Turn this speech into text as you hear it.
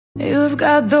You've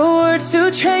got the words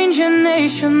to change a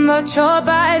nation, but you're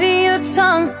biting your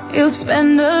tongue. You've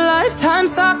spent a lifetime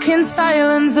stuck in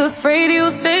silence, afraid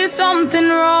you'll say something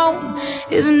wrong.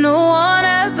 If no one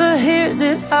ever hears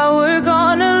it, how we're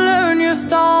gonna learn your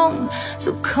song?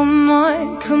 So come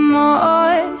on, come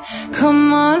on,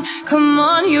 come on, come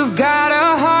on. You've got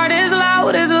a heart as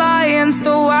loud as lions,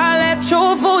 so I let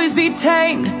your voice be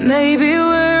tamed. Maybe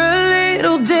we're a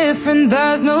little different,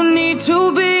 there's no need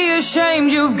to be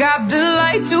ashamed. You've got the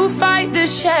light to fight the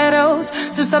shadows,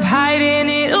 so stop hiding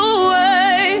it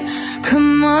away.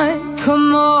 Come on,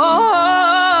 come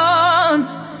on.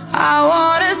 I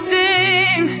wanna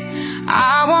sing,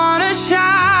 I wanna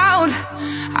shout,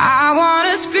 I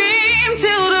wanna scream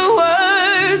till the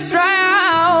words dry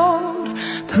out.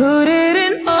 Put it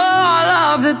in all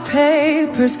of the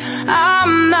papers,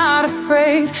 I'm not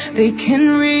afraid. They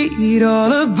can read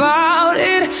all about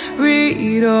it,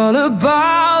 read all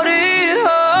about it. Oh,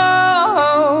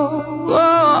 oh,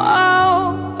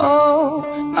 oh,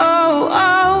 oh,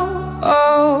 oh, oh,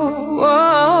 oh.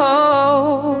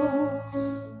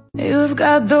 You've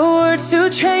got the words to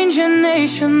change a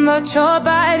nation, but you're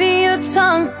biting your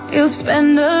tongue. You've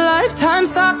spent a lifetime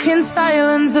stuck in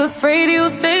silence, afraid you'll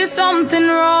say something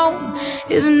wrong.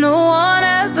 If no one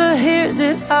ever hears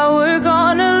it, how we're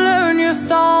gonna learn your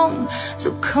song?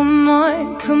 So come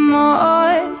on, come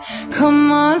on,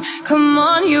 come on, come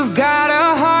on. You've got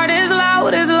a heart as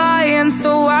loud as lions,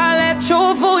 so I let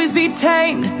your voice be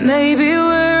tamed. Maybe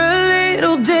we're a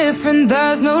little different,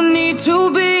 there's no need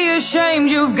to be ashamed.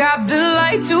 You've got the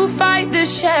light to fight the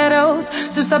shadows,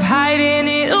 so stop hiding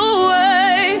it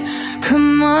away.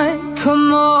 Come on,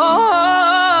 come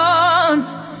on.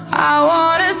 I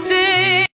wanna